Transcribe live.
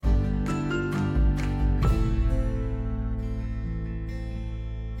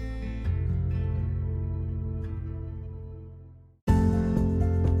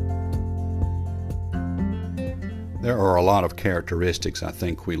There are a lot of characteristics I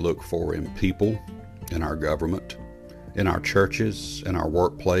think we look for in people, in our government, in our churches, in our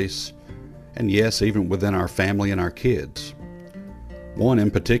workplace, and yes, even within our family and our kids. One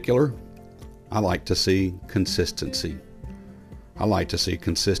in particular, I like to see consistency. I like to see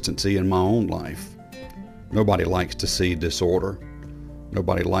consistency in my own life. Nobody likes to see disorder.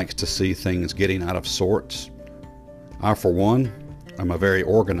 Nobody likes to see things getting out of sorts. I, for one, am a very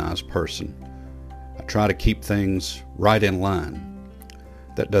organized person. I try to keep things right in line.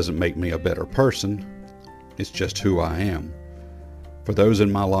 That doesn't make me a better person. It's just who I am. For those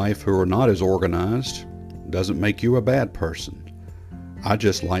in my life who are not as organized, doesn't make you a bad person. I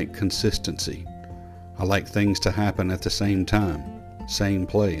just like consistency. I like things to happen at the same time, same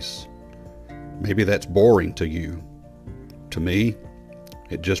place. Maybe that's boring to you. To me,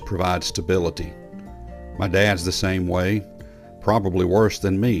 it just provides stability. My dad's the same way, probably worse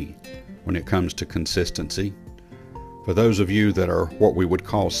than me when it comes to consistency. For those of you that are what we would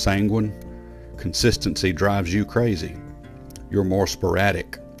call sanguine, consistency drives you crazy. You're more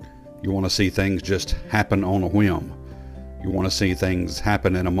sporadic. You want to see things just happen on a whim. You want to see things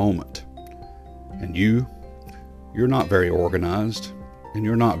happen in a moment. And you're not very organized, and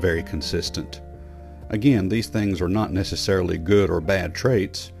you're not very consistent. Again, these things are not necessarily good or bad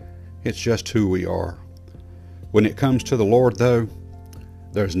traits. It's just who we are. When it comes to the Lord, though,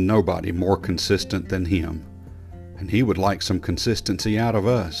 there's nobody more consistent than Him. And He would like some consistency out of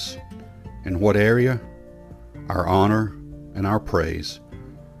us. In what area? Our honor and our praise.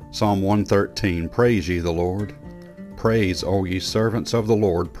 Psalm 113, praise ye the Lord. Praise, O ye servants of the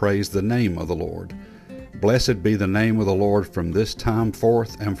Lord, praise the name of the Lord. Blessed be the name of the Lord from this time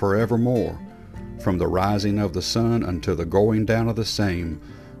forth and forevermore. From the rising of the sun unto the going down of the same,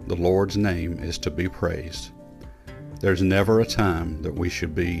 the Lord's name is to be praised. There's never a time that we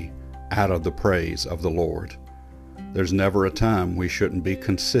should be out of the praise of the Lord. There's never a time we shouldn't be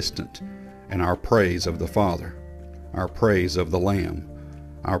consistent in our praise of the Father, our praise of the Lamb,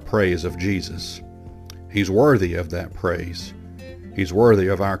 our praise of Jesus. He's worthy of that praise. He's worthy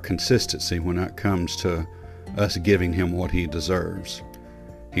of our consistency when it comes to us giving Him what He deserves.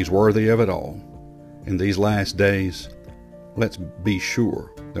 He's worthy of it all. In these last days, let's be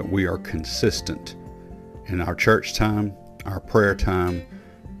sure that we are consistent in our church time, our prayer time,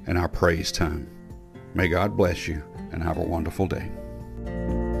 and our praise time. May God bless you and have a wonderful day.